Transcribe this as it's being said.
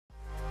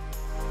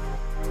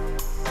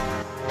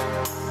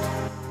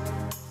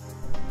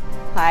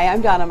Hi,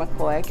 I'm Donna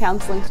McCoy,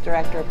 CounselLink's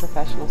Director of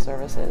Professional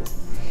Services.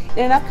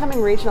 In an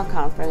upcoming regional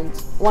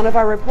conference, one of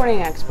our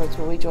reporting experts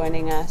will be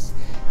joining us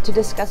to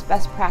discuss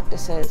best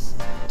practices,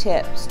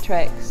 tips,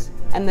 tricks,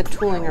 and the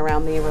tooling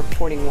around the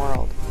reporting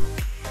world.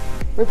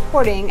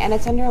 Reporting and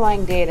its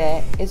underlying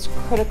data is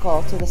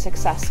critical to the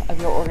success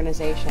of your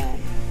organization.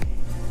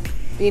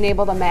 Being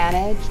able to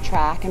manage,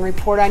 track, and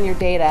report on your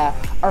data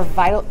are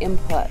vital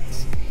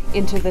inputs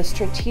into the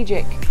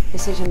strategic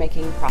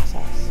decision-making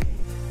process.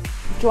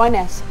 Join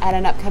us at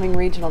an upcoming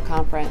regional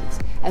conference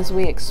as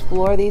we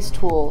explore these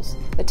tools,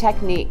 the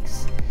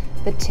techniques,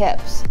 the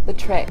tips, the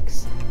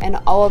tricks, and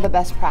all of the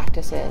best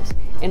practices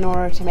in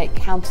order to make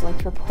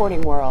CounselLink's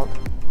reporting world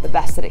the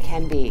best that it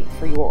can be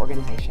for your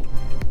organization.